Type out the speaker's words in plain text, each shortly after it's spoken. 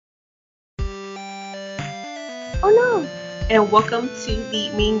Oh no. And welcome to the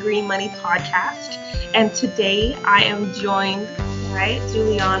Mean Green Money podcast. And today I am joined by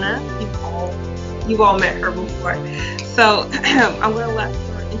Juliana. You've all met her before. So I'm going to let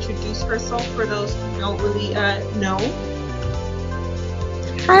her introduce herself for those who don't really know.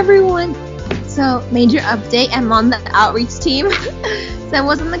 Hi everyone. So major update, I'm on the outreach team. So I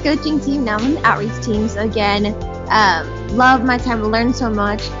was on the coaching team, now I'm on the outreach team. So again, love my time, learned so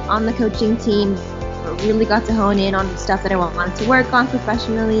much on the coaching team. Really got to hone in on the stuff that I wanted to work on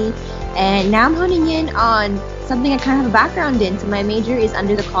professionally, and now I'm honing in on something I kind of have a background in. So my major is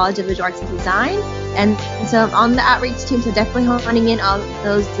under the College of Visual Arts and Design, and so I'm on the outreach team, so definitely honing in on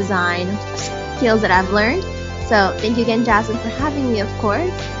those design skills that I've learned. So thank you again, Jasmine, for having me, of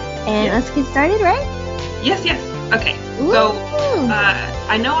course, and Let's get started, right? Yes. Okay. Ooh. So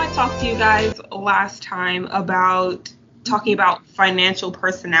I know I talked to you guys last time about talking about financial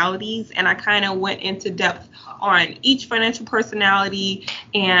personalities, and I kind of went into depth on each financial personality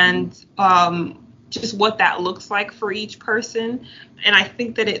and just what that looks like for each person. And I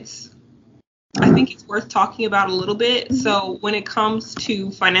think it's worth talking about a little bit. Mm-hmm. So when it comes to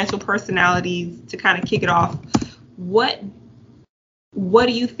financial personalities, to kind of kick it off, what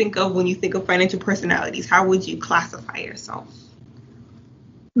do you think of when you think of financial personalities? How would you classify yourself?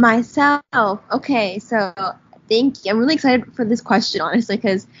 Myself. Okay, so thank you. I'm really excited for this question, honestly,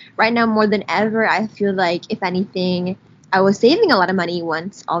 because right now more than ever, I feel like, if anything, I was saving a lot of money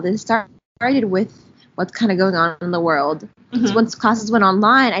once all this started with what's kind of going on in the world. Mm-hmm. So once classes went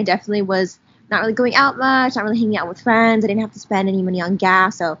online, I definitely was not really going out much, not really hanging out with friends. I didn't have to spend any money on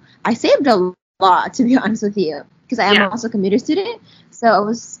gas, so I saved a lot, to be honest with you, because I am also a commuter student. So I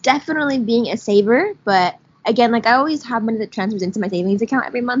was definitely being a saver, but again, like I always have money that transfers into my savings account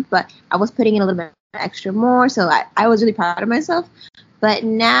every month, but I was putting in a little bit extra more, so I was really proud of myself. But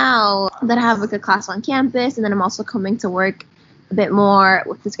now that I have like a class on campus, and then I'm also coming to work a bit more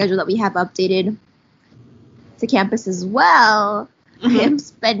with the schedule that we have updated to campus as well, mm-hmm. I'm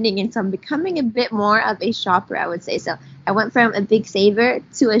spending, and so I'm becoming a bit more of a shopper, I would say. So I went from a big saver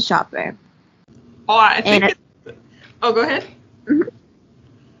to a shopper. Oh, I think go ahead. Mm-hmm.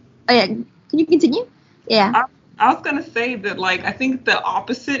 Oh yeah, can you continue? Yeah. I was going to say that, like, I think the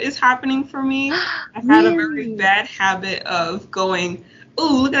opposite is happening for me. I had a very bad habit of going,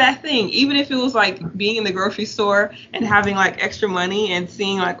 ooh, look at that thing. Even if it was, like, being in the grocery store and having, like, extra money and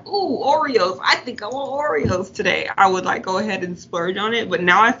seeing, like, ooh, Oreos. I think I want Oreos today. I would, like, go ahead and splurge on it. But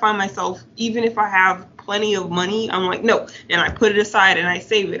now I find myself, even if I have plenty of money, I'm like, no. And I put it aside and I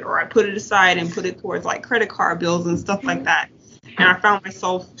save it. Or I put it aside and put it towards, like, credit card bills and stuff like that. And I found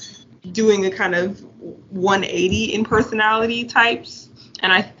myself doing a kind of 180 in personality types,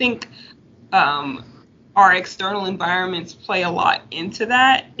 and I think our external environments play a lot into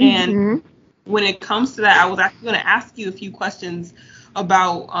that. And mm-hmm. when it comes to that, I was actually going to ask you a few questions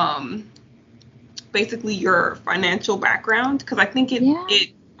about basically your financial background, because I think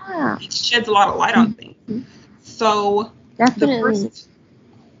it sheds a lot of light on things. Mm-hmm. So definitely.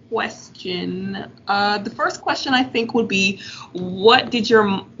 The first question I think would be, what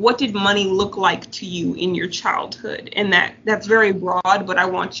did money look like to you in your childhood? And that's very broad, but I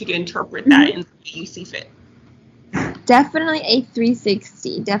want you to interpret that in the way you see fit. Definitely a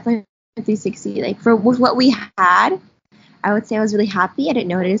 360. Definitely a 360. Like with what we had, I would say I was really happy. I didn't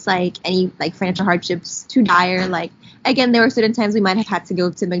notice like any like financial hardships too dire. Like again, there were certain times we might have had to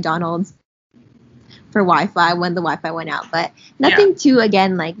go to McDonald's for Wi-Fi when the Wi-Fi went out, but nothing too,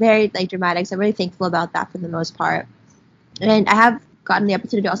 again, like very like dramatic. So I'm really thankful about that for the most part. And I have gotten the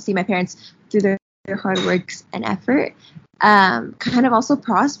opportunity to also see my parents through their hard works and effort kind of also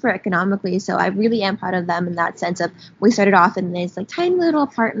prosper economically. So I really am proud of them in that sense of, we started off in this like tiny little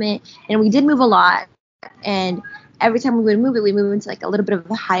apartment, and we did move a lot, and every time we would move it, we moved into like a little bit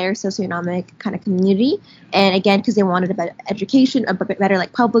of a higher socioeconomic kind of community. And again, because they wanted a better education, a bit better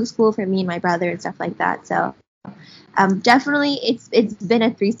like public school for me and my brother and stuff like that. So definitely it's been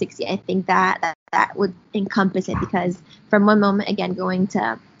a 360. I think that would encompass it, because from one moment, again, going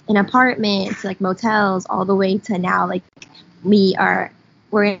to an apartment to like motels, all the way to now like we're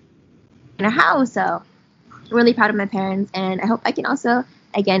in a house. So I'm really proud of my parents, and I hope I can also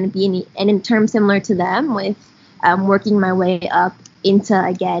again be in terms similar to them with working my way up into,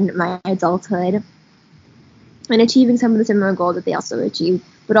 again, my adulthood and achieving some of the similar goals that they also achieved,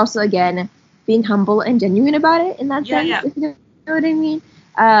 but also, again, being humble and genuine about it in that sense, if you know what I mean.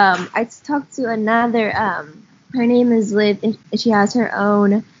 I talked to another, her name is Liv, and she has her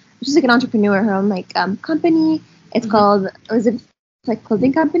own, she's like an entrepreneur, her own like company. It's called Elizabeth like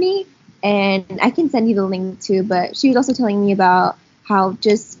clothing company, and I can send you the link too, but she was also telling me about how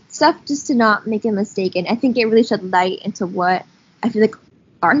just stuff just to not make a mistake. And I think it really shed light into what I feel like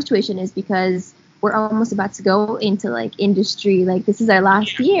our situation is, because we're almost about to go into like industry. Like this is our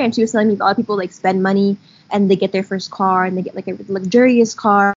last year, and she was telling me a lot of people like spend money and they get their first car and they get like a luxurious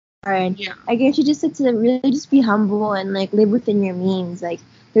car. And I guess you just said to really just be humble and like live within your means. Like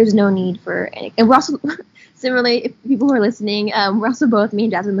there's no need for any. And we're also similarly, if people who are listening, we're also both, me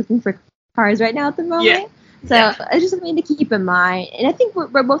and Jasmine, looking for cars right now at the moment. Yeah. So it's just something to keep in mind. And I think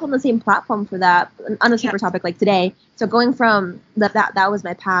we're both on the same platform for that, on a separate topic like today. So going from that was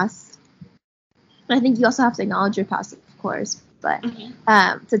my past. And I think you also have to acknowledge your past, of course. But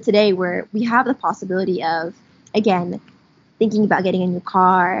so today we have the possibility of, again, thinking about getting a new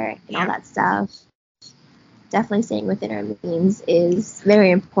car and all that stuff. Definitely staying within our means is very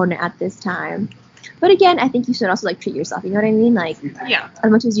important at this time. But again, I think you should also like treat yourself. You know what I mean? Like,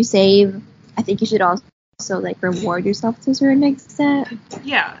 as much as you save, I think you should also like reward yourself to a certain extent.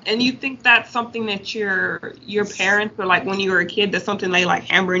 Yeah, and you think that's something that your parents, or like when you were a kid, that's something they like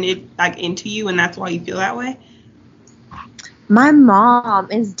hammered it like into you, and that's why you feel that way? My mom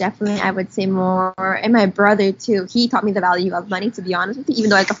is definitely, I would say, more, and my brother too. He taught me the value of money, to be honest with you. Even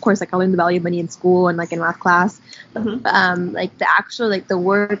though, like, of course, like I learned the value of money in school and like in math class, like the actual like the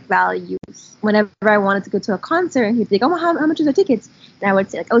work value. Whenever I wanted to go to a concert, he'd be like, "Oh, how much are the tickets?" And I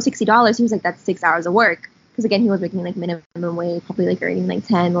would say like, "Oh, $60." He was like, "That's 6 hours of work." Because again, he was making like minimum wage, probably like earning like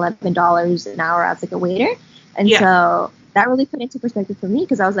 $10, $11 an hour as like a waiter, and so that really put into perspective for me,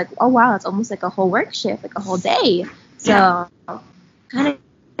 because I was like, "Oh wow, it's almost like a whole work shift, like a whole day." So kind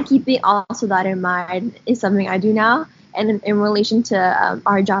of keeping also that in mind is something I do now. And in relation to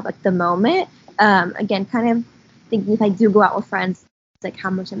our job at the moment, again, kind of thinking if I do go out with friends, like how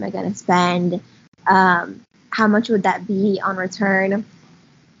much am I going to spend? How much would that be on return?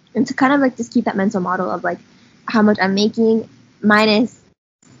 And to kind of like just keep that mental model of like how much I'm making minus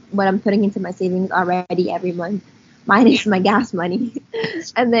what I'm putting into my savings already every month, minus my gas money.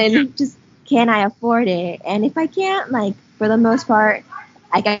 And then just, can I afford it? And if I can't, like, for the most part,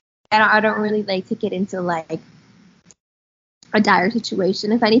 I don't really like take it into like a dire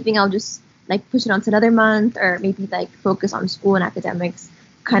situation. If anything, I'll just like push it on to another month, or maybe like focus on school and academics,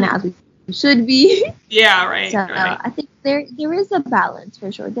 kind of as we should be. Yeah, right. So I think there is a balance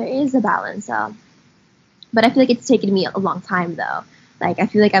for sure. There is a balance. But I feel like it's taken me a long time though. Like I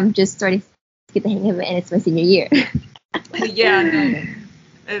feel like I'm just starting to get the hang of it, and it's my senior year.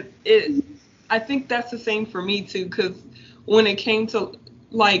 I think that's the same for me too, because when it came to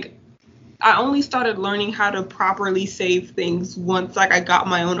like, I only started learning how to properly save things once like I got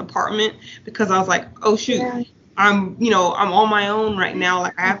my own apartment, because I was like, oh shoot, I'm on my own right now.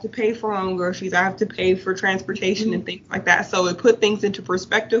 Like I have to pay for my own groceries, I have to pay for transportation and things like that. So it put things into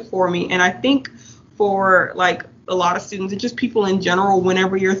perspective for me. And I think for like a lot of students and just people in general,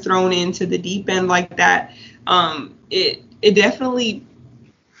 whenever you're thrown into the deep end like that, it definitely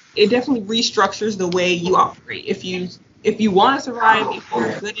restructures the way you operate. If you want to survive, if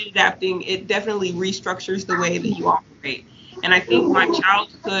you're good at adapting, it definitely restructures the way that you operate. And I think my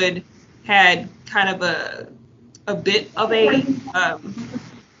childhood had kind of a bit of a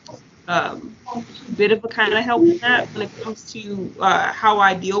kind of help in that when it comes to how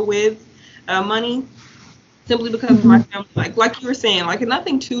I deal with money, simply because of my family. Like you were saying, like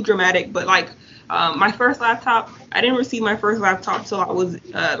nothing too dramatic, but like my first laptop, I didn't receive my first laptop till I was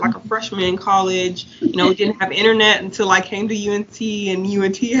like a freshman in college. We didn't have internet until I came to UNT, and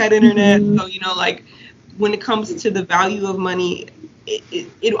UNT had internet. So, like when it comes to the value of money,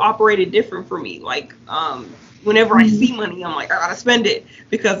 it operated different for me. Like whenever I see money, I'm like, I gotta spend it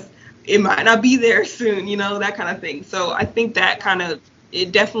because it might not be there soon, that kind of thing. So I think that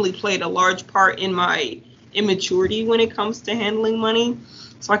it definitely played a large part in my immaturity when it comes to handling money.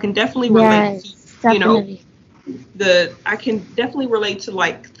 So I can definitely relate to, I can definitely relate to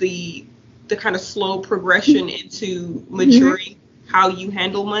like the kind of slow progression into maturing how you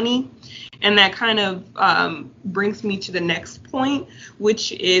handle money. And that kind of brings me to the next point,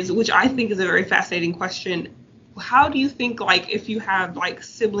 which I think is a very fascinating question. How do you think, like, if you have like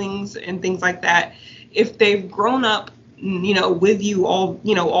siblings and things like that, if they've grown up, with you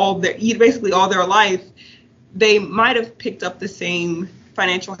basically all their life, they might have picked up the same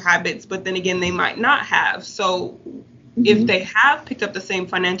financial habits, but then again, they might not have. So if they have picked up the same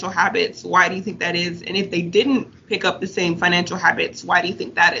financial habits, why do you think that is? And if they didn't pick up the same financial habits, why do you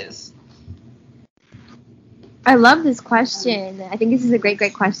think that is? I love this question. I think this is a great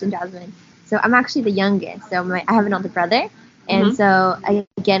question, Jasmine. So I'm actually the youngest. So I have an older brother. And so,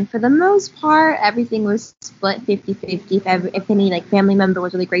 again, for the most part, everything was split 50-50. If any like family member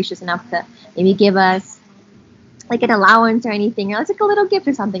was really gracious enough to maybe give us like an allowance or anything. It was like a little gift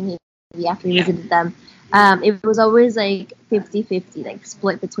or something maybe after we visited them. It was always like 50-50, like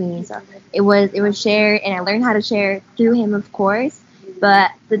split between. So it was shared, and I learned how to share through him, of course.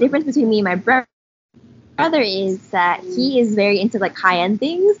 But the difference between me and my brother is that he is very into like high end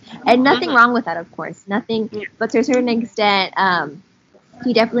things, and nothing wrong with that, of course, nothing. But to a certain extent,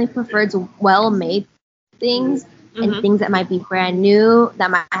 he definitely prefers well made things and things that might be brand new,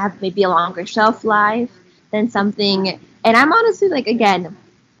 that might have maybe a longer shelf life than something. And I'm honestly like, again,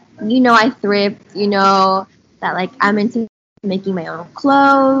 I thrift, that like I'm into making my own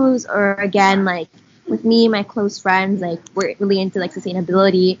clothes, or again, like with me and my close friends, like we're really into like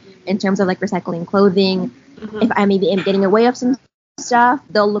sustainability in terms of like recycling clothing. If I maybe am getting away of some stuff,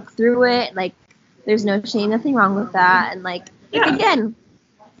 they'll look through it. Like there's no shame, nothing wrong with that. And like again,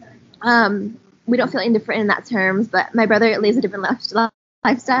 we don't feel indifferent in that terms, but my brother lives a different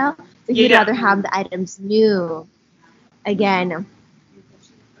lifestyle, so he'd rather have the items new. Again,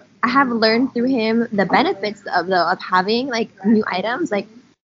 I have learned through him the benefits of having like new items, like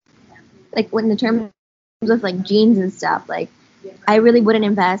when in terms of like jeans and stuff. Like I really wouldn't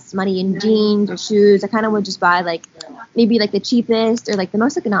invest money in jeans or shoes. I kind of would just buy like maybe like the cheapest or like the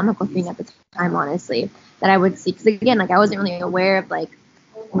most economical thing at the time, honestly, that I would see. Because again, like I wasn't really aware of like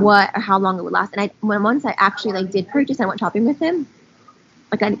what or how long it would last. And once I actually like did purchase, I went shopping with him,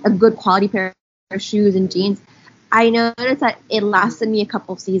 like a good quality pair of shoes and jeans. I noticed that it lasted me a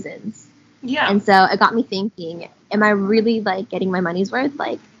couple seasons. Yeah. And so it got me thinking, am I really like getting my money's worth,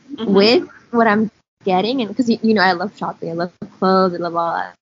 like with what I'm getting? And because I love shopping, I love clothes, I love all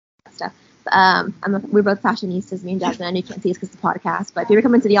that stuff. We're both fashionistas, me and Jasmine. I know you can't see us because it's a podcast, but if you ever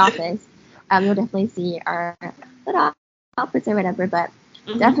come into the office, you'll definitely see our little outfits or whatever. But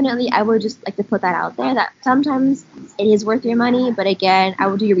definitely, I would just like to put that out there that sometimes it is worth your money, but again, I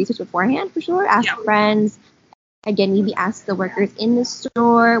would do your research beforehand for sure. Ask friends. Again, maybe ask the workers in the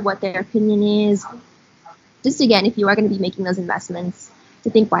store what their opinion is. Just again, if you are going to be making those investments,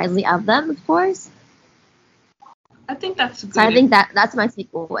 to think wisely of them, of course. I think that's good. So I think that's my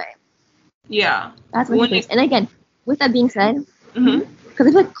takeaway. Yeah. That's my takeaway. And again, with that being said, because I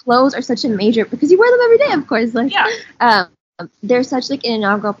feel like clothes are such a major, because you wear them every day, of course. Like, they're such like an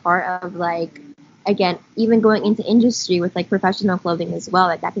integral part of like, again, even going into industry with like professional clothing as well,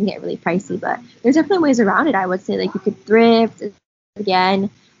 like that can get really pricey, but there's definitely ways around it. I would say like you could thrift,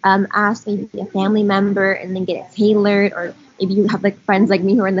 again, ask maybe a family member and then get it tailored, or maybe you have like friends like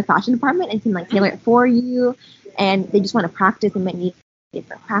me who are in the fashion department and can like tailor it for you, and they just want to practice and might need it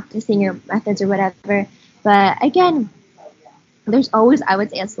for practicing or methods or whatever. But again, there's always, I would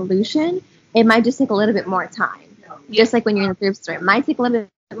say, a solution. It might just take a little bit more time. Just like when you're in a thrift store, it might take a little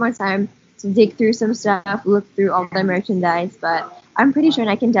bit more time to dig through some stuff, look through all the merchandise, but I'm pretty sure,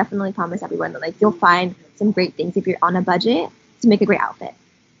 and I can definitely promise everyone that like you'll find some great things if you're on a budget to make a great outfit.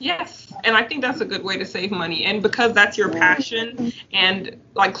 Yes, and I think that's a good way to save money. And because that's your passion, and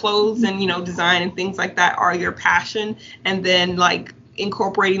like clothes and design and things like that are your passion, and then like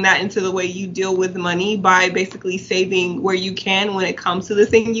incorporating that into the way you deal with money by basically saving where you can when it comes to the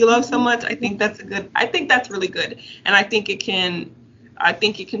thing you love so much, I think that's really good, and I think it can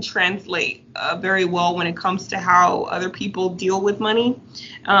translate very well when it comes to how other people deal with money.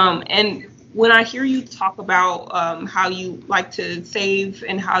 And when I hear you talk about how you like to save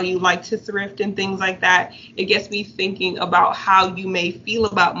and how you like to thrift and things like that, it gets me thinking about how you may feel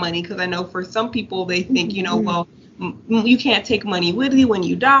about money. Because I know for some people, they think, well, you can't take money with you when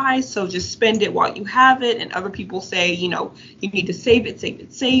you die, so just spend it while you have it. And other people say, you need to save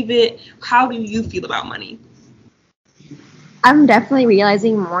it. How do you feel about money? I'm definitely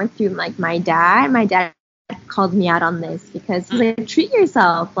realizing more through like my dad. My dad called me out on this because he's like, treat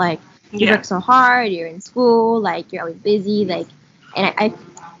yourself. Like, you work so hard, you're in school, like you're always busy. Like, and I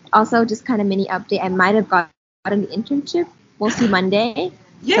also just kind of mini update. I might have gotten the internship. We'll see Monday.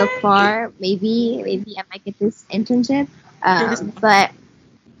 Yay! So far, maybe I might get this internship. But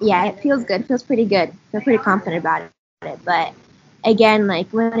yeah, it feels good. It feels pretty good. I feel pretty confident about it. But again, like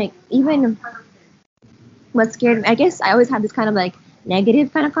what scared me, I guess I always had this kind of like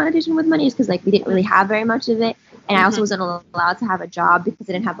negative kind of connotation with money, just because like we didn't really have very much of it, and I also wasn't allowed to have a job because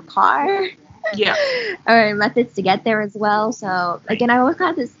I didn't have a car. Or methods to get there as well. So again, I always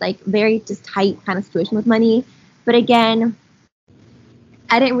had this like very just tight kind of situation with money. But again,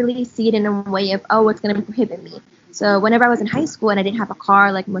 I didn't really see it in a way of, it's going to prohibit me. So whenever I was in high school and I didn't have a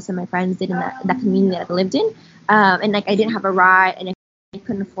car like most of my friends did in that community that I lived in, and like I didn't have a ride and I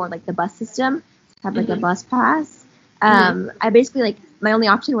couldn't afford like the bus system, have like a bus pass. I basically like my only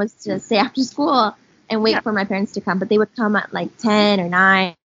option was to stay after school and wait for my parents to come, but they would come at like 10 or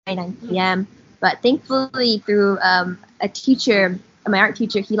 9 p.m. But thankfully, through a teacher, my art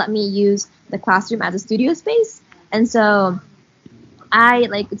teacher, he let me use the classroom as a studio space. And so I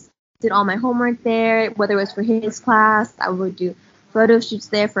like did all my homework there, whether it was for his class, I would do photo shoots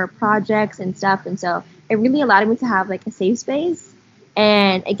there for projects and stuff. And so it really allowed me to have like a safe space.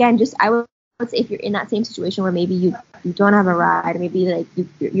 And again, just I would say if you're in that same situation where maybe you don't have a ride, or maybe like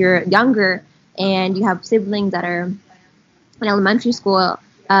you're younger and you have siblings that are in elementary school,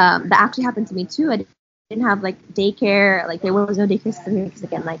 that actually happened to me too. I didn't have like daycare, like there was no daycare system here because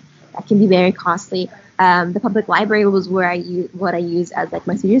again, like that can be very costly. The public library was where I used as like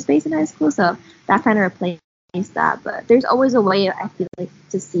my studio space in high school, so that kind of replaced that. But there's always a way, I feel like,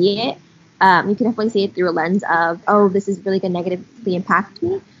 to see it. You can definitely see it through a lens of, oh, this is really going to negatively impact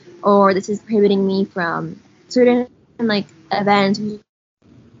me, or this is prohibiting me from certain like events,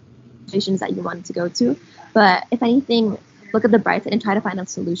 situations that you wanted to go to. But if anything, look at the bright side and try to find a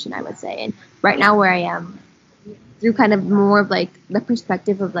solution, I would say. And right now where I am, through kind of more of like the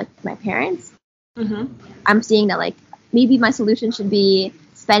perspective of like my parents, I'm seeing that like maybe my solution should be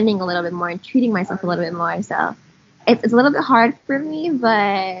spending a little bit more and treating myself a little bit more. So it's a little bit hard for me,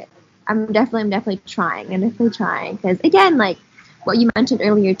 but I'm definitely trying. I'm definitely trying because again, like what you mentioned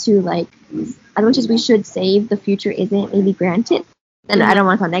earlier too, like as much as we should save, the future isn't maybe granted. And I don't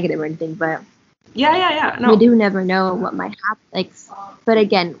want to sound negative or anything, but yeah, no, we do never know what might happen. Like, but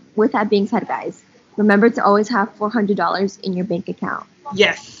again, with that being said, guys, remember to always have $400 in your bank account.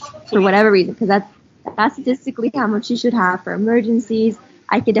 Yes. For whatever reason, because that's statistically how much you should have for emergencies.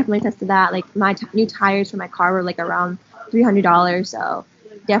 I could definitely attest to that. Like my new tires for my car were like around $300, so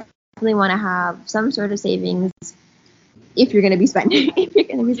definitely want to have some sort of savings if you're going to be spending.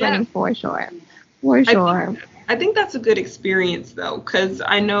 For sure. I think that's a good experience though, because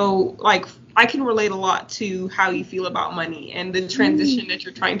I know like I can relate a lot to how you feel about money and the transition that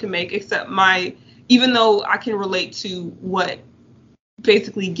you're trying to make. Except even though I can relate to what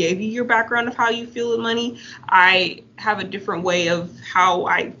basically gave you your background of how you feel with money, I have a different way of how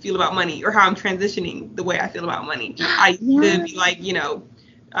I feel about money, or how I'm transitioning the way I feel about money. I used to be like,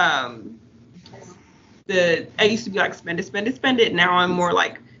 I used to be like spend it. Now I'm more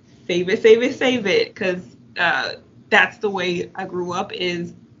like save it, because that's the way I grew up.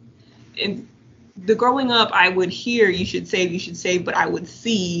 Is in the growing up, I would hear you should save, but I would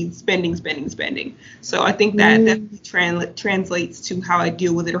see spending. So I think that definitely translates to how I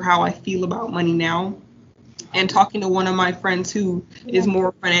deal with it, or how I feel about money now. And talking to one of my friends who is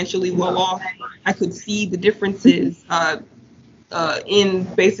more financially well off, I could see the differences in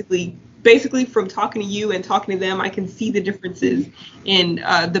basically from talking to you and talking to them, I can see the differences in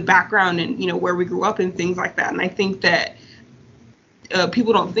the background and where we grew up and things like that. And I think that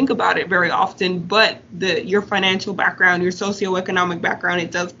people don't think about it very often, but your financial background, your socioeconomic background,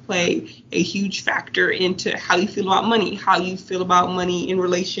 it does play a huge factor into how you feel about money, how you feel about money in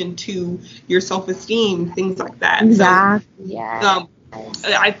relation to your self-esteem, things like that. Exactly.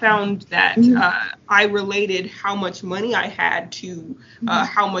 I found that I related how much money I had to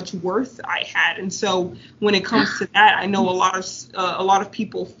how much worth I had, and so when it comes to that, I know a lot of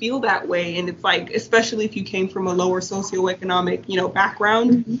people feel that way, and it's like, especially if you came from a lower socioeconomic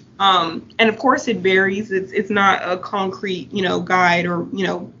background, and of course it varies. It's not a concrete guide or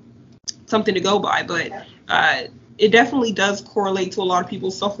something to go by, but it definitely does correlate to a lot of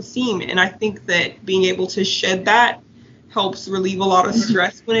people's self-esteem, and I think that being able to shed that helps relieve a lot of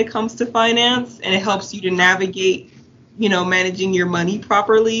stress when it comes to finance, and it helps you to navigate, managing your money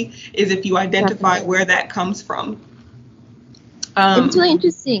properly, is if you identify where that comes from. It's really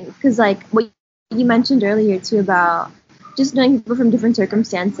interesting because like what you mentioned earlier too about just knowing people from different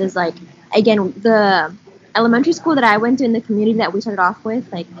circumstances. Like again, the elementary school that I went to in the community that we started off with,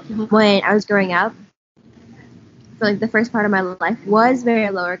 like when I was growing up, for like the first part of my life was very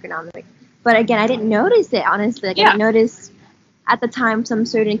low economic. But again, I didn't notice it, honestly. Like, I didn't notice at the time some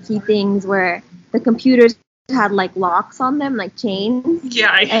certain key things where the computers had like locks on them, like chains.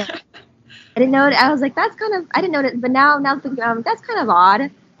 Yeah. I didn't know it. I was like, I didn't know it. But now thinking, that's kind of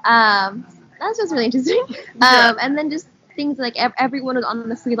odd. That's just really interesting. And then just things like everyone was on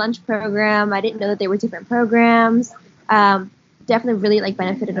the free lunch program. I didn't know that there were different programs. Definitely really like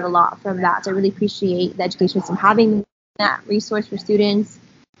benefited a lot from that. So I really appreciate the education system having that resource for students.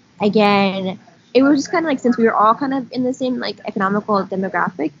 Again, it was just kind of like, since we were all kind of in the same like economical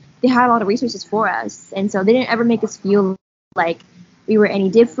demographic, they had a lot of resources for us, and so they didn't ever make us feel like we were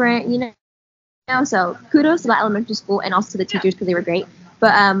any different, So kudos to that elementary school and also to the teachers because they were great.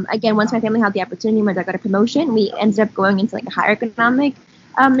 But again, once my family had the opportunity, my dad got a promotion, we ended up going into like a higher economic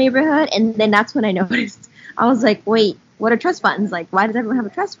neighborhood, and then that's when I noticed. I was like, wait, what are trust funds? Like, why does everyone have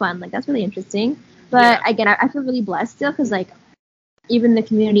a trust fund? Like, that's really interesting. But again, I feel really blessed still because, like, even the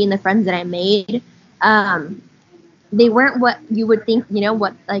community and the friends that I made, they weren't what you would think, you know,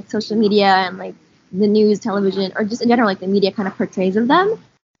 what, like, social media and, like, the news, television, or just in general, like, the media kind of portrays of them.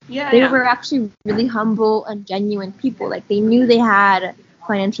 They were actually really humble and genuine people. Like, they knew they had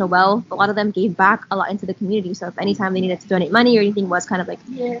financial wealth. A lot of them gave back a lot into the community. So if anytime they needed to donate money or anything was kind of, like,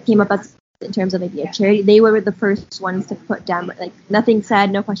 came up as in terms of maybe a charity, they were the first ones to put down, like, nothing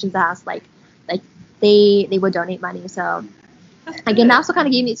said, no questions asked, like they would donate money. So again, that also kind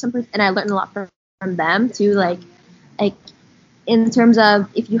of gave me some, and I learned a lot from them too, like in terms of,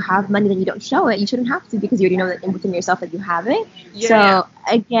 if you have money then you don't show it, you shouldn't have to, because you already know that within yourself that you have it.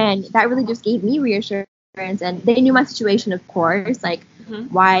 Again, that really just gave me reassurance, and they knew my situation, of course, like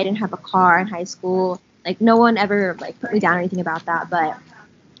why I didn't have a car in high school. Like, no one ever, like, put me down or anything about that, but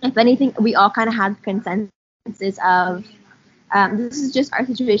if anything, we all kind of had consensus of this is just our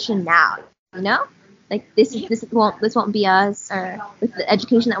situation now, you know? Like, this won't be us, or with the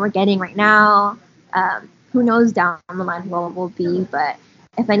education that we're getting right now. Who knows down the line what we'll be, but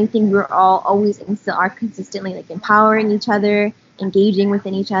if anything, we're all always and still are consistently, like, empowering each other, engaging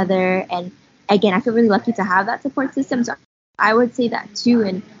within each other. And again, I feel really lucky to have that support system. So I would say that too,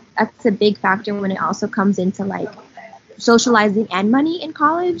 and that's a big factor when it also comes into, like, socializing and money in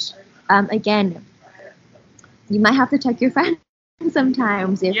college. Again, you might have to check your friends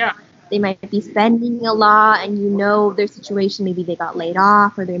sometimes if they might be spending a lot, and you know their situation, maybe they got laid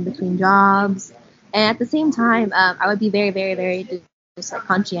off or they're in between jobs. And at the same time, I would be very, very, very just, like,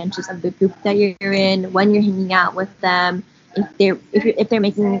 conscientious of the group that you're in when you're hanging out with them. If they're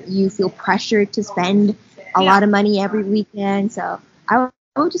making you feel pressured to spend a lot of money every weekend. So I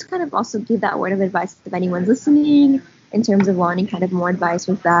would just kind of also give that word of advice if anyone's listening, in terms of wanting kind of more advice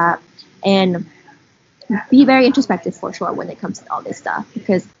with that, and be very introspective for sure when it comes to all this stuff,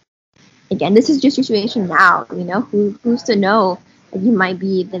 because again, this is just your situation now, you know, who's to know that you might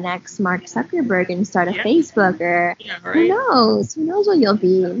be the next Mark Zuckerberg and start a Facebook, or who knows what you'll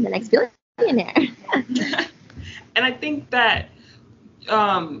be, the next billionaire. And I think that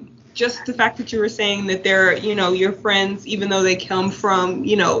just the fact that you were saying that they're, you know, your friends, even though they come from,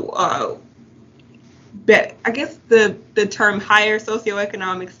 you know, I guess the term higher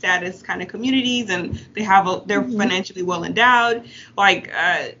socioeconomic status kind of communities, and they're financially well endowed, like,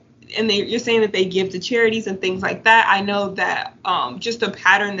 and you're saying that they give to charities and things like that. I know that just a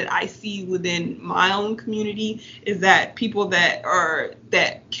pattern that I see within my own community is that people that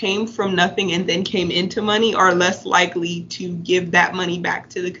came from nothing and then came into money are less likely to give that money back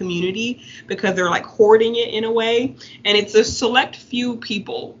to the community, because they're, like, hoarding it in a way. And it's a select few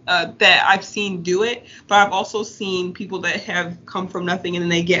people that I've seen do it, but I've also seen people that have come from nothing and then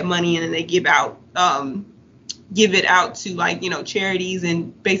they get money and then they give it out to, like, you know, charities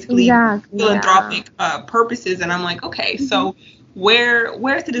and basically philanthropic purposes. And I'm like, okay, so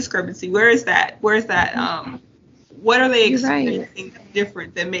where's the discrepancy? Where's that what are they experiencing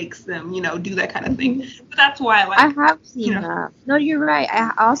different that makes them, you know, do that kind of thing? But that's why, like, I have seen that. No, you're right.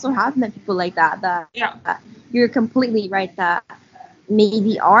 I also have met people like that. You're completely right, that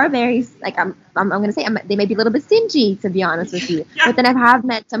maybe are very, like, I'm gonna say they may be a little bit stingy, to be honest with you. But then I have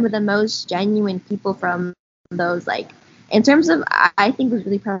met some of the most genuine people from those, like, in terms of, I think was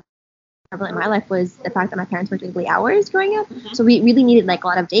really prevalent in my life was the fact that my parents worked late hours growing up. So we really needed, like, a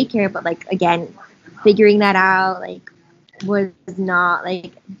lot of daycare, but, like, again, figuring that out, like, was not,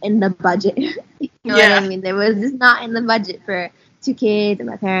 like, in the budget. You know what I mean? It was just not in the budget for 2 kids and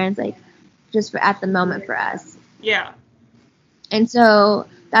my parents, like, just for at the moment for us. And so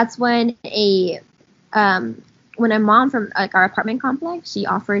that's when when a mom from, like, our apartment complex, she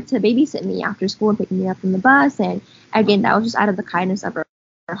offered to babysit me after school and pick me up from the bus. And again, that was just out of the kindness of her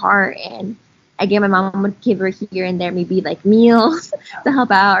heart. And again, my mom would give her here and there maybe, like, meals to help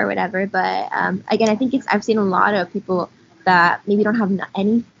out or whatever. But again, I think I've seen a lot of people that maybe don't have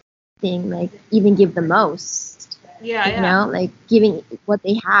anything, like, even give the most. You know, like, giving what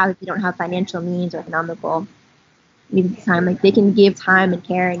they have if you don't have financial means or economical time, like, they can give time and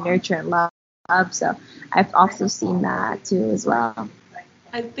care and nurture and love. So I've also seen that too as well.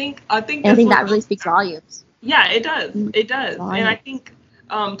 I think that really speaks volumes. Yeah, it does. It does. And I think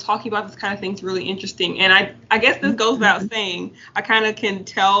talking about this kind of thing is really interesting. And I guess this goes without saying, I kind of can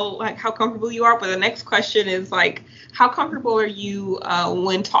tell, like, how comfortable you are. But the next question is, like, how comfortable are you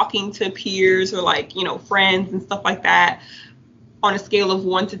when talking to peers or, like, you know, friends and stuff like that, on a scale of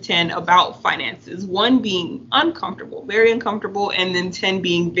 1 to 10 about finances? 1 being uncomfortable, very uncomfortable, and then 10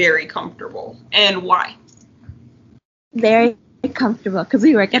 being very comfortable. And why? Very comfortable because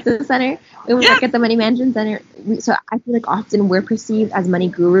we work at the center. We work at the money management center. So I feel like often we're perceived as money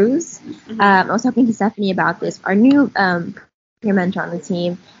gurus. Mm-hmm. I was talking to Stephanie about this, our new peer mentor on the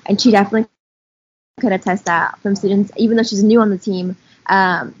team, and she definitely could attest that from students, even though she's new on the team,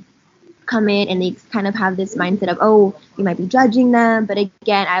 come in and they kind of have this mindset of, oh, we might be judging them. But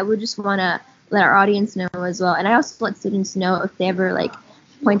again, I would just want to let our audience know as well. And I also let students know if they ever like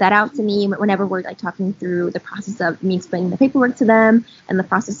point that out to me whenever we're like talking through the process of me explaining the paperwork to them and the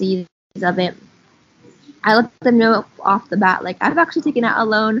processes of it. I let them know off the bat, like I've actually taken out a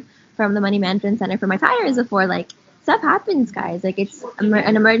loan from the Money Management Center for my tires before. Like stuff happens, guys. Like it's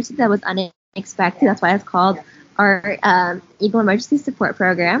an emergency that was unexpected. That's why it's called our Eagle Emergency Support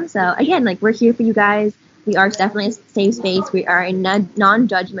Program. So again, like we're here for you guys. We are definitely a safe space. We are a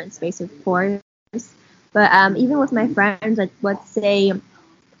non-judgment space, of course. But even with my friends, like let's say,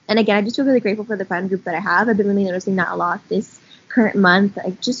 and again, I just feel really grateful for the friend group that I have. I've been really noticing that a lot this current month.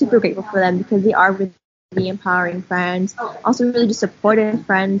 I'm just super grateful for them because they are really empowering friends. Also really just supportive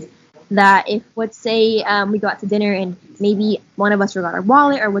friends that if, let's say, we go out to dinner and maybe one of us forgot our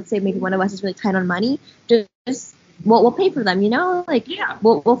wallet, or let's say maybe one of us is really tight on money, just we'll pay for them, you know? Like,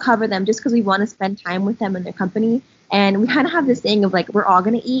 we'll cover them just because we want to spend time with them and their company. And we kind of have this thing of, like, we're all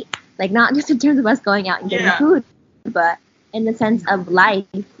going to eat, like, not just in terms of us going out and getting food, but in the sense of life.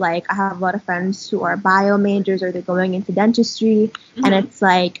 Like, I have a lot of friends who are bio majors or they're going into dentistry. Mm-hmm. And it's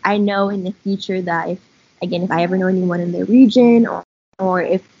like, I know in the future that if I ever know anyone in their region, or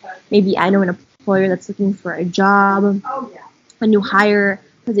if maybe I know an employer that's looking for a job, a new hire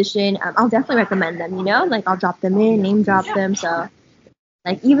position, I'll definitely recommend them, you know? Like, I'll drop them in, name drop them. So,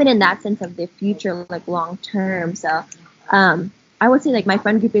 like, even in that sense of their future, like, long term. So, I would say, like, my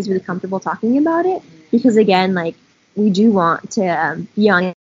friend group is really comfortable talking about it because, again, like, we do want to be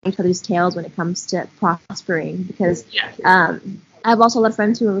on each other's tails when it comes to prospering because I have also a lot of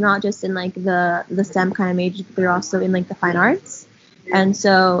friends who are not just in, like, the STEM kind of majors, but they're also in, like, the fine arts. And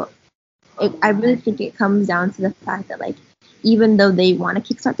so I really think it comes down to the fact that, like, even though they want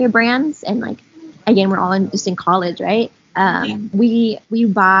to kickstart their brands and, like, again, we're all just in college, right? We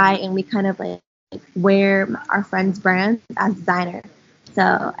buy and we kind of, like, wear our friends' brands as designer.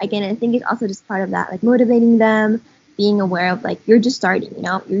 So, again, I think it's also just part of that, like, motivating them, being aware of, like, you're just starting, you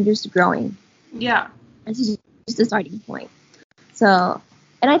know? You're just growing. Yeah. This is just a starting point. So,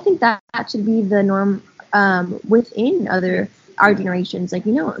 and I think that should be the norm within our generations, like,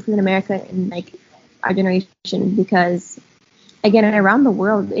 you know, within America and, like, our generation, because, again, around the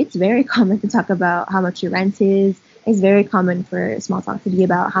world, it's very common to talk about how much your rent is. It's very common for small talk to be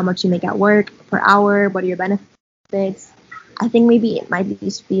about how much you make at work per hour, what are your benefits. I think maybe it might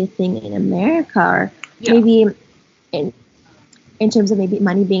just be a thing in America, or maybe in terms of maybe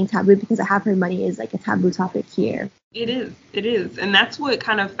money being taboo, because I have heard money is, like, a taboo topic here. It is. And that's what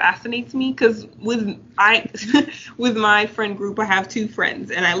kind of fascinates me, because with my friend group, I have two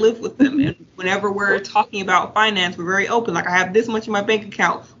friends and I live with them. And whenever we're talking about finance, we're very open. Like, I have this much in my bank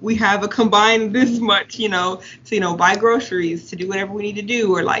account. We have a combined this much, you know, to, you know, buy groceries, to do whatever we need to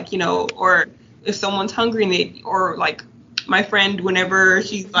do, or, like, you know, or if someone's hungry or, like, my friend, whenever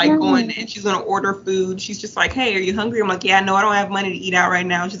she's, like, going and she's going to order food, she's just like, hey, are you hungry? I'm like, yeah, no, I don't have money to eat out right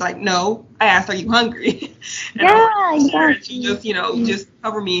now. She's like, no. I asked, are you hungry? And exactly. She just, you know, just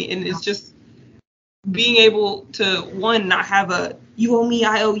cover me. And it's just being able to, one, not have a you owe me,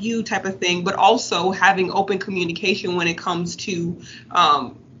 I owe you type of thing, but also having open communication when it comes to,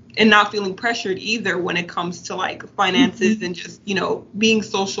 and not feeling pressured either when it comes to, like, finances and just, you know, being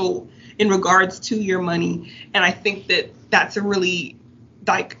social in regards to your money. And I think that that's a really,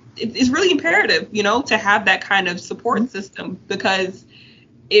 like, it's really imperative, you know, to have that kind of support system, because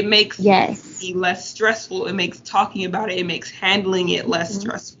it makes it less stressful. It makes talking about it makes handling it less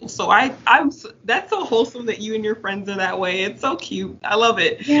stressful. So I'm that's so wholesome that you and your friends are that way. It's so cute. I love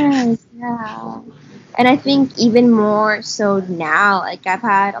it. Yes, yeah. And I think even more so now, like, I've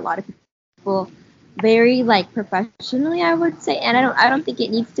had a lot of people very, like, professionally, I would say, and I don't think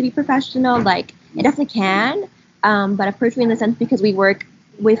it needs to be professional. Like, it definitely can, but approaching in the sense because we work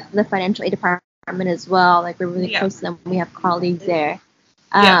with the financial aid department as well. Like, we're really close to them. We have colleagues there.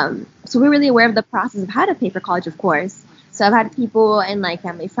 So we're really aware of the process of how to pay for college, of course. So I've had people and, like,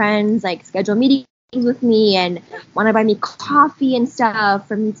 family friends, like, schedule meetings with me and want to buy me coffee and stuff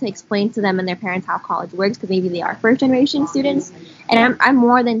for me to explain to them and their parents how college works, because maybe they are first generation students, and I'm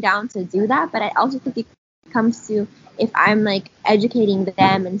more than down to do that. But I also think it comes to, if I'm, like, educating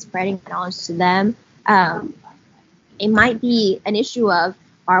them and spreading knowledge to them, it might be an issue of,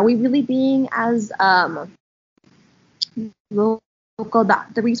 are we really being as local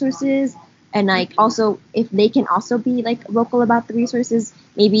about the resources And like also if they can also be like vocal about the resources,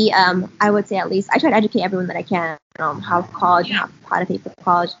 maybe I would say at least I try to educate everyone that I can how college and how to pay for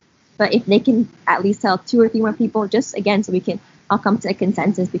college. But if they can at least tell 2 or 3 more people, just again so we can all come to a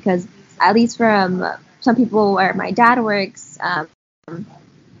consensus, because at least from some people where my dad works,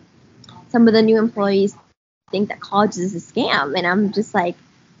 some of the new employees think that college is a scam, and I'm just like,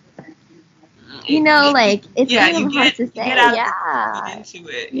 like it's kind of hard to say. Get into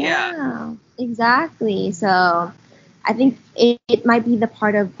it. Yeah, exactly. So I think it might be the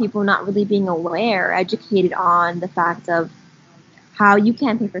part of people not really being aware, educated on the fact of how you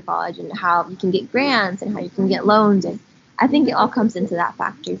can pay for college and how you can get grants and how you can get loans, and I think it all comes into that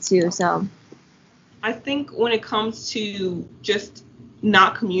factor too. So I think when it comes to just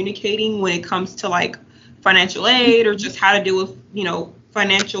not communicating when it comes to like financial aid or just how to deal with,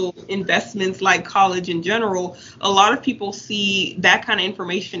 financial investments like college in general, a lot of people see that kind of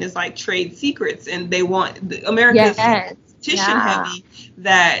information as like trade secrets, and they want America's petition heavy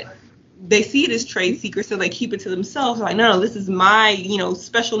that they see it as trade secrets, so they keep it to themselves. Like, no, this is my,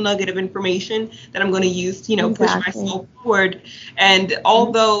 special nugget of information that I'm going to use to, push myself forward. And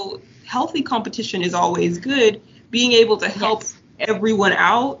although healthy competition is always good, being able to help everyone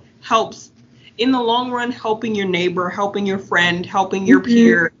out helps in the long run, helping your neighbor, helping your friend, helping your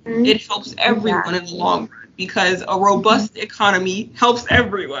peer. It helps everyone in the long run, because a robust economy helps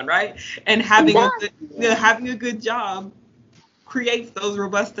everyone, right? And having a good job creates those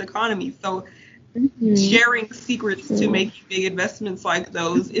robust economies. So sharing secrets to making big investments like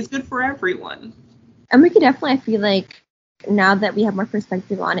those is good for everyone. And we could definitely, I feel like, now that we have more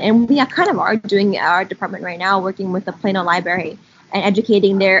perspective on it, and we kind of are doing our department right now, working with the Plano Library and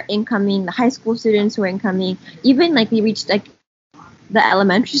educating the high school students who are incoming, even like we reached like the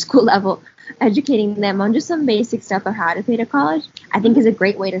elementary school level, educating them on just some basic stuff of how to pay to college, I think is a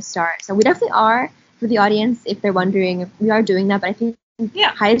great way to start. So we definitely are, for the audience, if they're wondering, we are doing that, but I think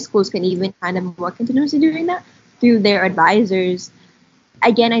high schools can even kind of more continuously doing that through their advisors.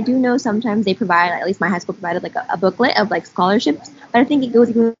 Again, I do know sometimes they provide, at least my high school provided like a booklet of like scholarships, but I think it goes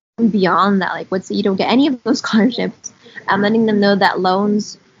even beyond that. Like, let's say you don't get any of those scholarships, letting them know that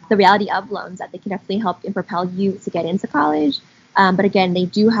loans, the reality of loans, that they can definitely help and propel you to get into college. But again, they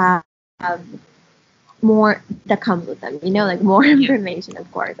do have more that comes with them, like more information,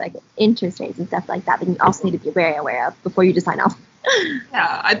 of course, like interest rates and stuff like that you also need to be very aware of before you just sign off.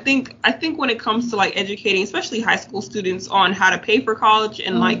 Yeah, I think when it comes to like educating, especially high school students, on how to pay for college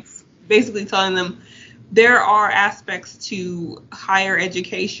and like basically telling them there are aspects to higher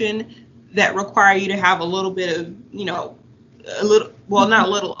education that require you to have a little bit of, a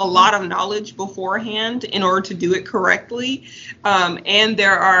lot of knowledge beforehand in order to do it correctly. And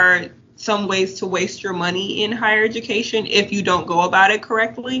there are some ways to waste your money in higher education if you don't go about it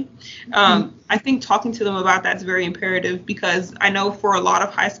correctly. I think talking to them about that is very imperative, because I know for a lot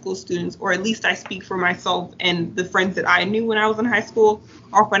of high school students, or at least I speak for myself and the friends that I knew when I was in high school,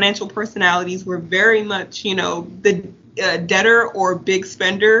 our financial personalities were very much, the debtor or big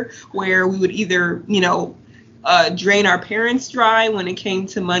spender, where we would either, drain our parents dry when it came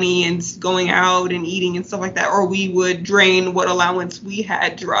to money and going out and eating and stuff like that, or we would drain what allowance we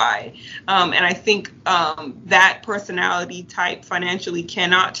had dry. And I think that personality type financially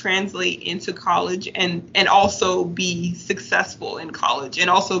cannot translate into college and also be successful in college and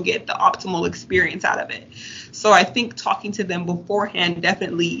also get the optimal experience out of it. So I think talking to them beforehand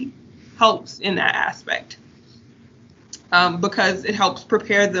definitely helps in that aspect. Because it helps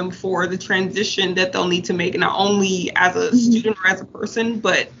prepare them for the transition that they'll need to make, not only as a student or as a person,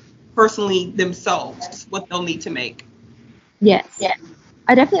 but personally themselves, what they'll need to make. Yes.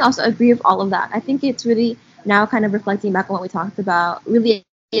 I definitely also agree with all of that. I think it's really now kind of reflecting back on what we talked about, really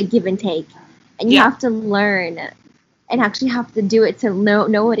a give and take. And you have to learn and actually have to do it to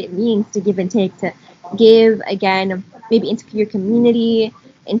know what it means to give and take, to give, again, maybe into your community,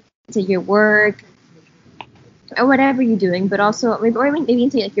 into your work, or whatever you're doing, but also maybe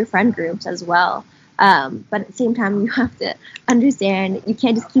into like your friend groups as well. But at the same time, you have to understand you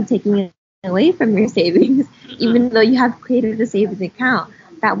can't just keep taking it away from your savings, even though you have created a savings account.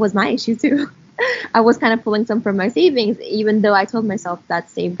 That was my issue too. I was kind of pulling some from my savings, even though I told myself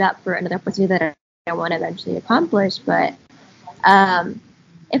that's saved up for another opportunity that I want to eventually accomplish. But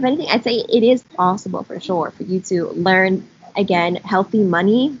if anything, I'd say it is possible for sure for you to learn, again, healthy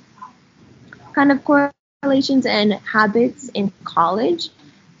money kind of correlations and habits in college.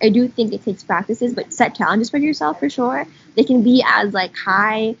 I do think it takes practices, but set challenges for yourself for sure. They can be as like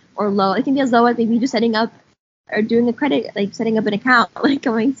high or low. It can be as low as maybe just setting up or doing a credit, like setting up an account, like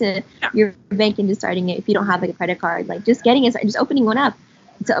going to your bank and just starting it if you don't have like a credit card, like just getting it, just opening one up.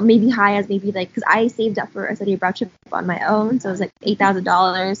 to maybe high as maybe like, because I saved up for a study abroad trip on my own, so it was like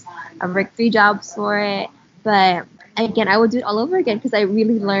 $8,000. I worked 3 jobs for it, but again, I would do it all over again because I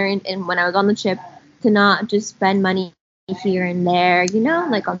really learned, and when I was on the trip, to not just spend money here and there,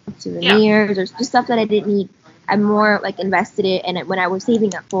 like on souvenirs or just stuff that I didn't need. I more like invested it, and when I was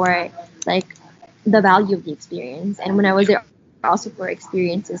saving up for it, like the value of the experience, and when I was there also for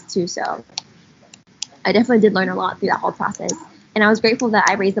experiences too. So I definitely did learn a lot through that whole process, and I was grateful that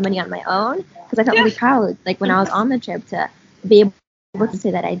I raised the money on my own because I felt really proud, like when I was on the trip, to be able to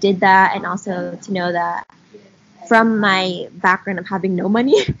say that I did that, and also to know that from my background of having no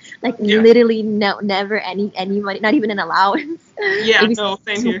money, like literally never any money, not even an allowance. Maybe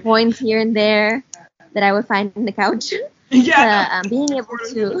same some coins here and there that I would find in the couch. To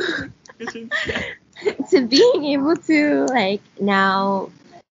being able to like now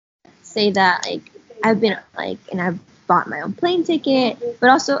say that like I've been like, and I've bought my own plane ticket, but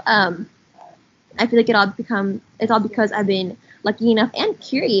also I feel like it's all because I've been lucky enough and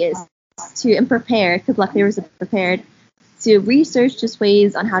curious and prepared, because luckily I was prepared to research just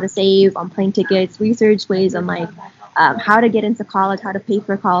ways on how to save on plane tickets, research ways on like how to get into college, how to pay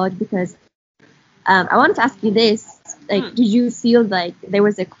for college, because I wanted to ask you this, like, did you feel like there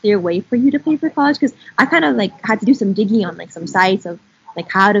was a clear way for you to pay for college? Because I kind of like had to do some digging on like some sites of like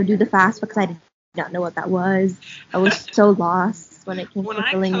how to do the FAFSA, because I did not know what that was. I was so lost when it came to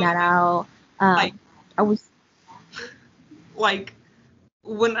filling that out. I was like,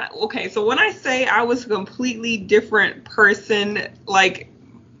 when I say I was a completely different person, like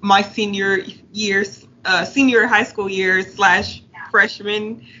my senior high school year /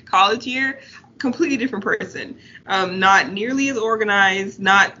 freshman college year, completely different person. Not nearly as organized,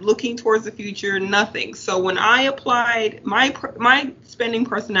 not looking towards the future, nothing. So when I applied, my spending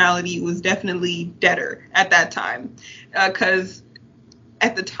personality was definitely deader at that time, because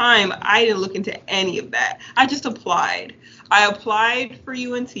at the time I didn't look into any of that. I just applied. I applied for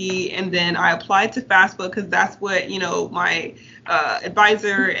UNT, and then I applied to FAFSA because that's what, my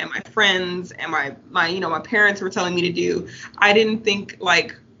advisor and my friends and my parents were telling me to do. I didn't think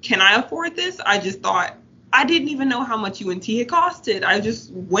like, can I afford this? I just thought, I didn't even know how much UNT had costed. I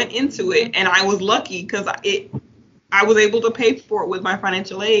just went into it, and I was lucky because I was able to pay for it with my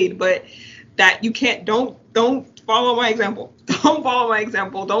financial aid. But that you can't, don't follow my example. Don't follow my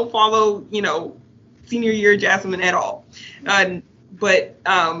example. Don't follow, senior year Jasmine at all. But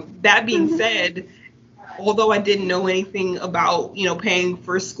that being said, although I didn't know anything about, paying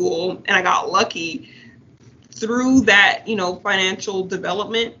for school, and I got lucky through that, financial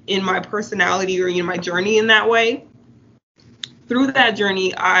development in my personality, or, my journey in that way. Through that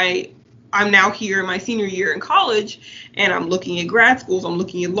journey, I'm now here in my senior year in college, and I'm looking at grad schools. I'm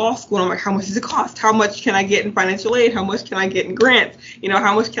looking at law school. And I'm like, how much does it cost? How much can I get in financial aid? How much can I get in grants?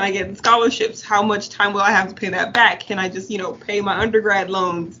 How much can I get in scholarships? How much time will I have to pay that back? Can I just, pay my undergrad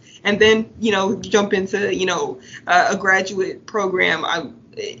loans and then, jump into, a graduate program?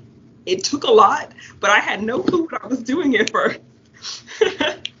 It took a lot, but I had no clue what I was doing at first.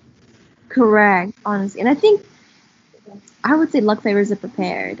 Correct, honestly. And I think I would say luck favors the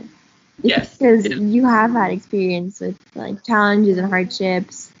prepared. Yes. Because you have had experience with like challenges and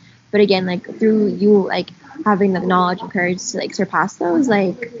hardships, but again, like through you like having the knowledge and courage to like surpass those,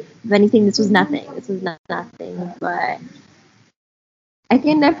 like if anything, this was nothing. Nothing. But I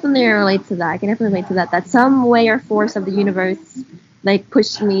can definitely relate to that. That some way or force of the universe like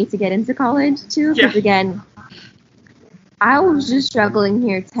pushed me to get into college too. Because again, I was just struggling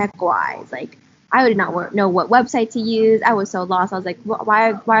here tech-wise. Like I did not know what website to use. I was so lost. I was like,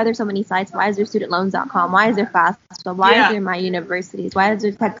 why are there so many sites? Why is there studentloans.com? Why is there FAFSA? Why is there my universities? Why is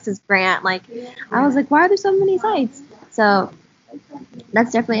there Texas Grant? Like, I was like, why are there so many sites? So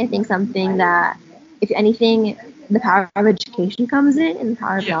that's definitely, I think, something that, if anything, the power of education comes in, and the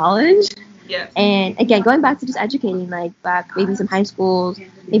power of knowledge. Yeah. And again, going back to just educating, like back maybe some high schools,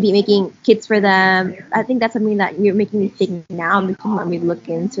 maybe making kits for them. I think that's something that you're making me think now, making me look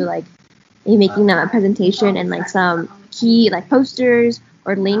into like maybe making them a presentation and like some key like posters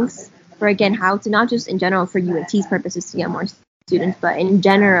or links for, again, how to, not just in general for UNT's purposes to get more students, but in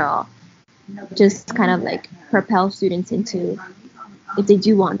general, just kind of like propel students into, if they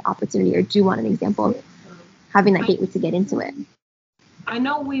do want opportunity or do want an example, having that gateway to get into it. I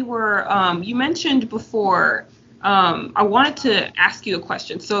know we were, you mentioned before, I wanted to ask you a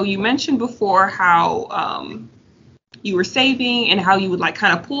question. So you mentioned before how you were saving and how you would like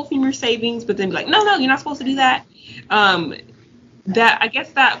kind of pull from your savings, but then be like, no, you're not supposed to do that. That, I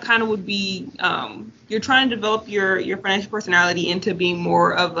guess that kind of would be, you're trying to develop your financial personality into being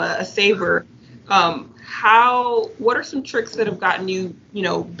more of a saver. what are some tricks that have gotten you,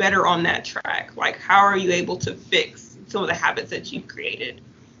 better on that track? Like, how are you able to fix some of the habits that you've created?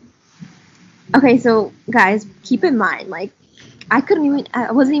 Okay, so guys, keep in mind, like, I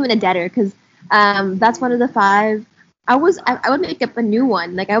wasn't even a debtor because that's one of the 5. I would make up a new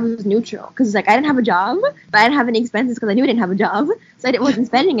one. Like, I was neutral because, like, I didn't have a job, but I didn't have any expenses because I knew I didn't have a job. So wasn't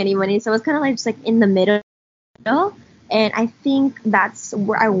spending any money. So it was kind of like just like in the middle. And I think that's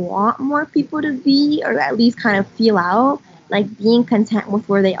where I want more people to be, or at least kind of feel out, like being content with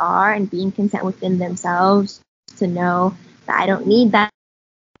where they are and being content within themselves to know that I don't need that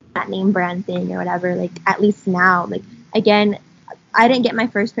name brand thing or whatever. Like, at least now, like, again, I didn't get my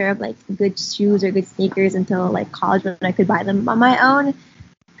first pair of like good shoes or good sneakers until like college when I could buy them on my own.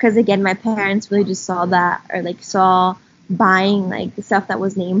 Because again, my parents really just saw that, or like saw buying like the stuff that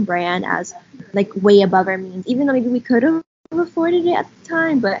was name brand as like way above our means, even though maybe we could have afforded it at the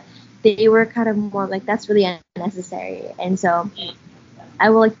time, but they were kind of more like, that's really unnecessary. And so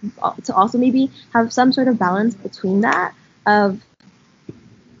I will like to also maybe have some sort of balance between that of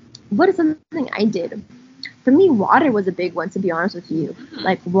what is something I did. For me, water was a big one, to be honest with you.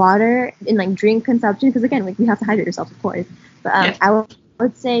 Like, water and like drink consumption, because again, like, we have to hydrate ourselves, of course. But I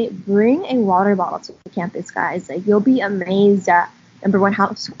would say bring a water bottle to the campus, guys. Like, you'll be amazed at, number one, how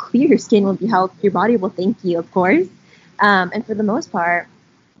clear your skin will be, how your body will thank you, of course. And for the most part,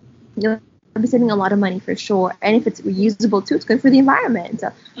 you'll be saving a lot of money for sure. And if it's reusable too, it's good for the environment.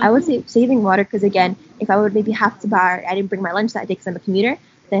 So I would say saving water, because again, if I would maybe have to buy, I didn't bring my lunch that day because I'm a commuter,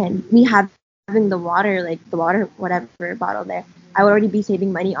 then me having the water, like the water whatever bottle there, I would already be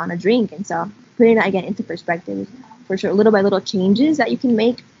saving money on a drink. And so putting that again into perspective, for sure, little by little changes that you can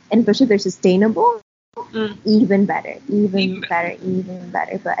make, and especially if they're sustainable, even better.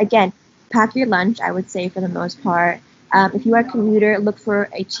 But again, pack your lunch, I would say, for the most part. If you are a commuter, look for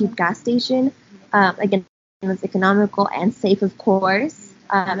a cheap gas station. Again, it's economical and safe, of course.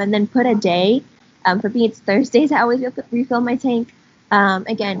 And then put a day. For me, it's Thursdays. I always refill my tank.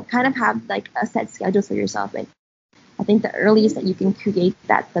 Again, kind of have like a set schedule for yourself. And I think the earliest that you can create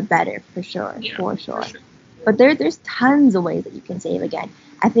that, the better, for sure. But there's tons of ways that you can save. Again,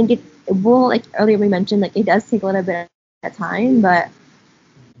 I think it will, like earlier we mentioned, like it does take a little bit of time. But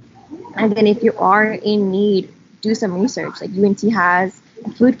again, if you are in need, do some research. Like, UNT has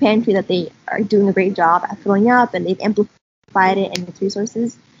a food pantry that they are doing a great job at filling up, and they've amplified it in its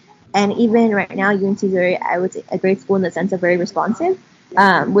resources. And even right now, UNT is I would say, a great school in the sense of very responsive.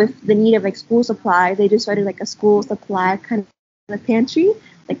 With the need of like school supplies, they just started like a school supply kind of pantry,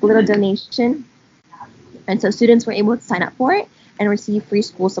 like a little donation. And so students were able to sign up for it and receive free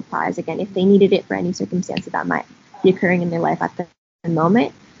school supplies, again, if they needed it for any circumstance that might be occurring in their life at the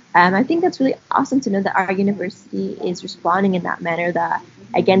moment. I think that's really awesome to know that our university is responding in that manner, that,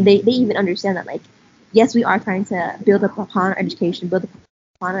 again, they even understand that, like, yes, we are trying to build up upon our education, build up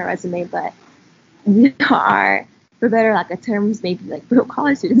upon our resume, but we are, for better lack of terms, maybe like broke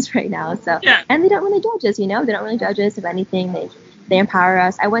college students right now. So, and they don't really judge us, they don't really judge us. If anything, they empower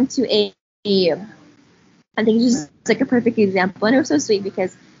us. I went to I think it's just like a perfect example, and it was so sweet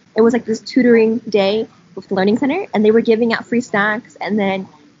because it was like this tutoring day with the Learning Center, and they were giving out free snacks, and then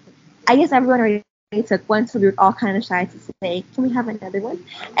I guess everyone already took one, so we were all kind of shy to say, can we have another one?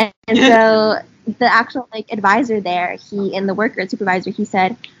 And so the actual like advisor there, and the worker supervisor, he's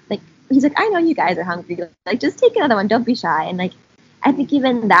like, I know you guys are hungry, like just take another one, don't be shy. And like, I think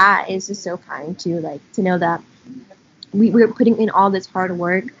even that is just so kind to like to know that we're putting in all this hard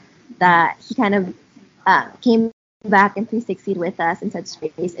work, that he kind of came back and 360'd with us in such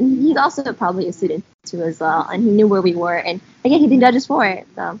space. And he's also probably a student too as well, and he knew where we were, and again, he didn't judge us for it.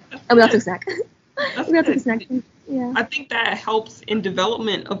 So, and we all took snack. Yeah. I think that helps in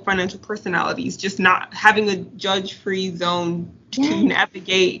development of financial personalities, just not having a judge-free zone to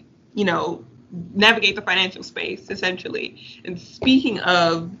navigate the financial space, essentially. And speaking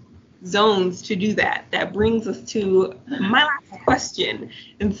of zones to do that, that brings us to my last question.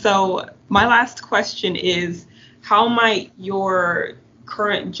 And so my last question is, how might your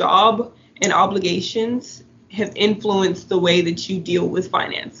current job and obligations have influenced the way that you deal with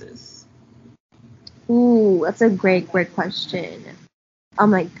finances? Ooh, that's a great question. Oh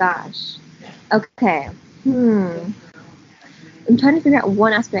my gosh. Okay. I'm trying to figure out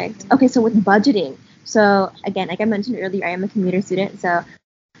one aspect. Okay, so with budgeting. So again, like I mentioned earlier, I am a commuter student, so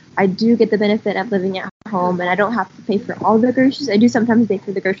I do get the benefit of living at home, and I don't have to pay for all the groceries. I do sometimes pay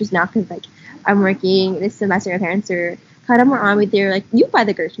for the groceries now because like I'm working this semester. My parents are kind of more on me. They're like, you buy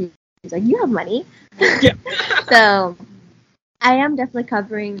the groceries. Like, you have money. Yeah. So I am definitely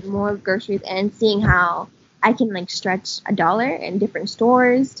covering more groceries and seeing how I can like stretch $1 in different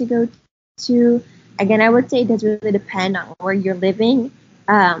stores to go to. again, I would say it does really depend on where you're living.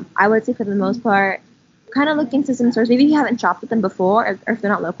 I would say for the most part, kind of look into some stores. Maybe you haven't shopped with them before, or if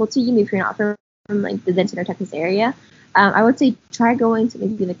they're not local to you, maybe if you're not from like the Denton or Texas area. I would say try going to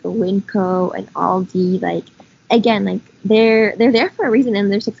maybe like a Winco, an Aldi. Like again, like they're there for a reason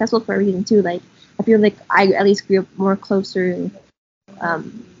and they're successful for a reason too. Like I feel like I at least grew up more closer,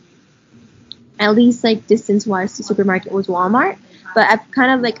 at least like distance wise to supermarket was Walmart. But I've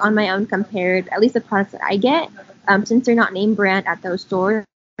kind of like on my own compared at least the products that I get, since they're not name brand at those stores,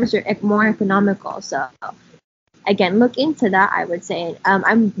 they're more economical. So again, look into that. I would say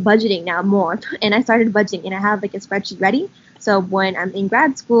I'm budgeting now more, and I started budgeting, and I have like a spreadsheet ready. So when I'm in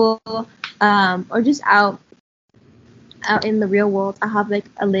grad school, or just out in the real world, I have like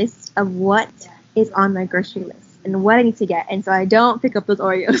a list of what is on my grocery list and what I need to get, and so I don't pick up those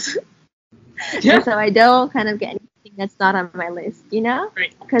Oreos. Yeah. And so I don't kind of get anything that's not on my list, you know?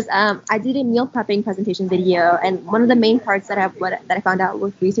 Right. Because I did a meal prepping presentation video, and one of the main parts that I found out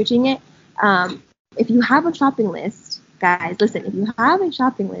with researching it, if you have a shopping list, guys, listen, if you have a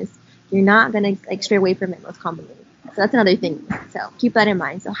shopping list, you're not gonna like stray away from it most commonly. So that's another thing. So keep that in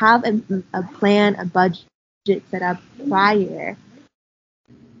mind. So have a plan, a budget set up prior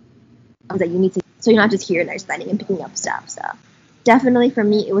that you need to, so you're not just here and there spending and picking up stuff. So definitely for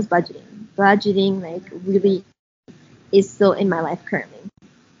me, it was budgeting. Budgeting like really is still in my life currently.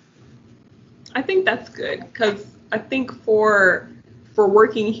 I think that's good because I think for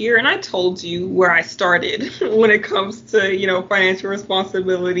working here, and I told you where I started when it comes to, you know, financial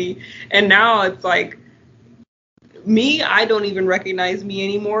responsibility, and now it's like me, I don't even recognize me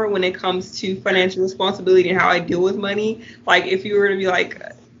anymore when it comes to financial responsibility and how I deal with money. Like if you were to be like,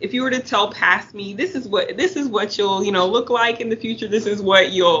 if you were to tell past me, this is what you'll, you know, look like in the future. This is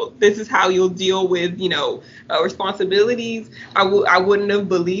how you'll deal with, you know, responsibilities. I wouldn't have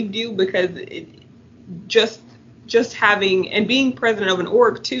believed you because it just having and being president of an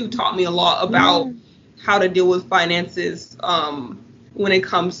org too taught me a lot about how to deal with finances when it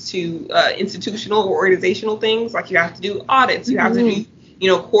comes to institutional or organizational things. Like you have to do audits, you have to do, you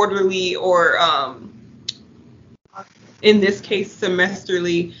know, quarterly or in this case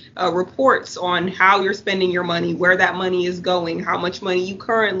semesterly reports on how you're spending your money, where that money is going, how much money you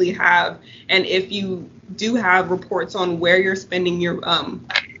currently have, and if you do have reports on where you're spending your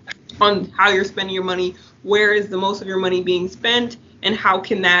on how you're spending your money, where is the most of your money being spent, and how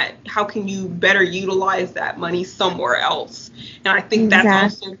can you better utilize that money somewhere else. And I think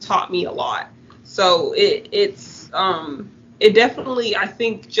that's also taught me a lot. So it's it definitely, I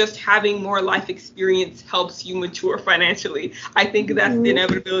think just having more life experience helps you mature financially. I think that's the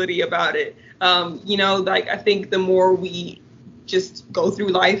inevitability about it. You know, like I think the more we just go through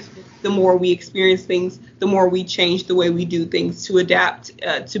life, the more we experience things, the more we change the way we do things to adapt,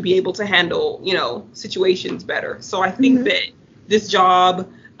 to be able to handle, you know, situations better. So I think that this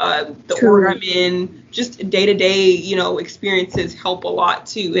job, the org I'm in, just day-to-day, you know, experiences help a lot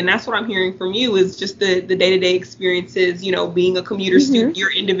too. And that's what I'm hearing from you is just the day-to-day experiences, you know, being a commuter student,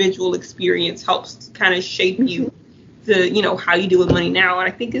 your individual experience helps kind of shape you to, you know, how you deal with money now. And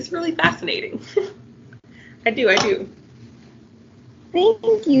I think it's really fascinating. I do.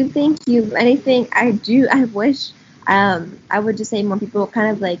 Thank you. Anything I wish I would just say more people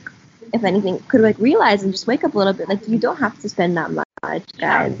kind of like, if anything, could like realize and just wake up a little bit. Like you don't have to spend that much,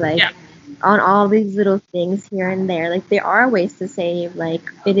 guys. Like on all these little things here and there. Like there are ways to save. Like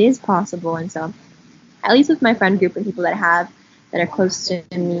it is possible. And so, at least with my friend group and people that are close to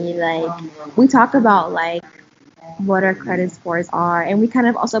me, like we talk about like what our credit scores are, and we kind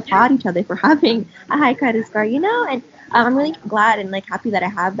of also applaud each other for having a high credit score, you know. And I'm really glad and like happy that I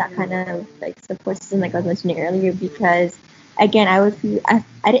have that kind of like support system, like I was mentioning earlier, because again, I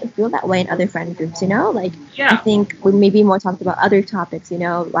didn't feel that way in other friend groups, you know. Like I think we maybe more talked about other topics, you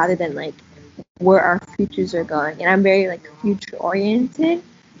know, rather than like where our futures are going. And I'm very like future oriented,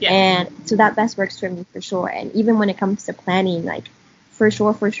 and so that best works for me for sure. And even when it comes to planning, like for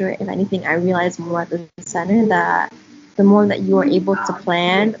sure, if anything, I realize more at the center that the more that you are able to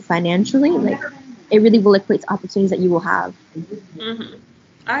plan financially, like it really will equate to opportunities that you will have.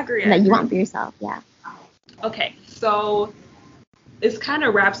 I agree. And that you want for yourself. Yeah. Okay, so this kind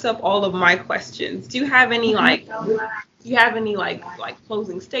of wraps up all of my questions. Do you have any like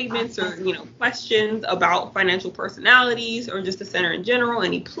closing statements or, you know, questions about financial personalities or just the center in general?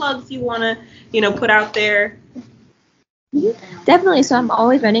 Any plugs you want to, you know, put out there? Definitely. So I'm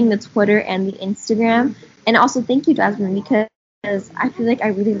always running the Twitter and the Instagram. And also thank you, Jasmine, because I feel like I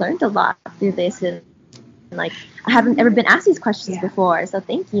really learned a lot through this. And like I haven't ever been asked these questions before. So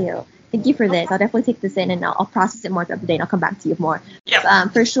thank you. Thank you for this. I'll definitely take this in and I'll process it more throughout the day and I'll come back to you with more.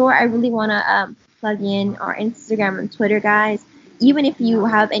 Yep. For sure, I really want to plug in our Instagram and Twitter, guys. Even if you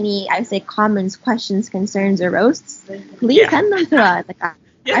have any, I would say, comments, questions, concerns, or roasts, please send them to us. Like,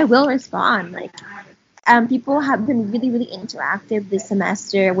 I will respond. Like, people have been really, really interactive this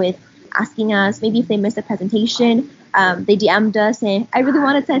semester with asking us, maybe if they missed a presentation, they DM'd us saying, I really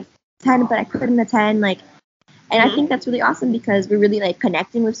wanted to attend, but I couldn't attend. Like, and I think that's really awesome because we're really like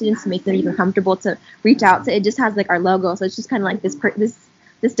connecting with students to make them even comfortable to reach out to. It just has like our logo, so it's just kind of like this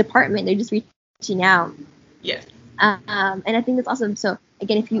department. They're just reaching out. Yes. And I think that's awesome. So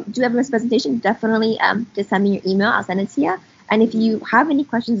again, if you do have a missed presentation, definitely just send me your email. I'll send it to you. And if you have any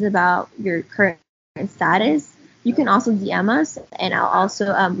questions about your current status, you can also DM us, and I'll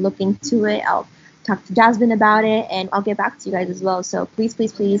also look into it. I'll talk to Jasmine about it, and I'll get back to you guys as well. So please,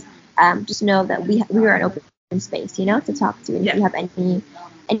 please, please, just know that we are an open space, to talk to. And if you have any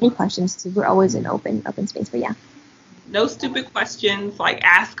questions, we're always an open space for you. No stupid questions. Like,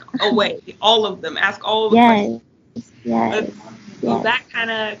 ask away. All of them. Ask all of the questions. Yes. So that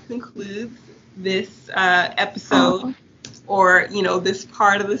kind of concludes this episode. Or, this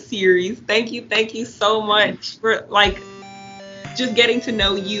part of the series. Thank you so much for, just getting to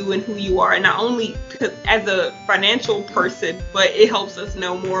know you and who you are. And not only as a financial person, but it helps us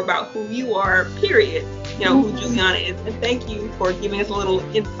know more about who you are, period. Who Juliana is. And thank you for giving us a little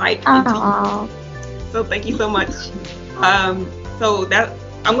insight into. So thank you so much. So that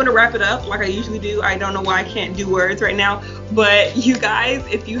I'm going to wrap it up like I usually do. I don't know why I can't do words right now. But you guys,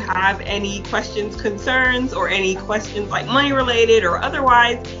 if you have any questions, concerns, or any questions like money related or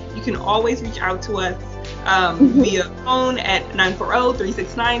otherwise, you can always reach out to us via phone at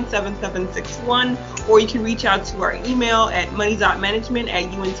 940-369-7761, or you can reach out to our email at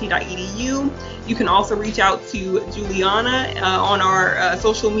money.management@unt.edu. You can also reach out to Juliana on our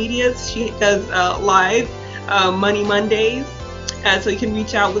social medias. She does live Money Mondays. So you can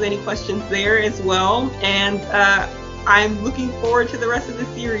reach out with any questions there as well. And I'm looking forward to the rest of the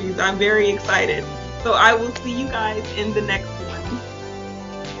series. I'm very excited. So I will see you guys in the next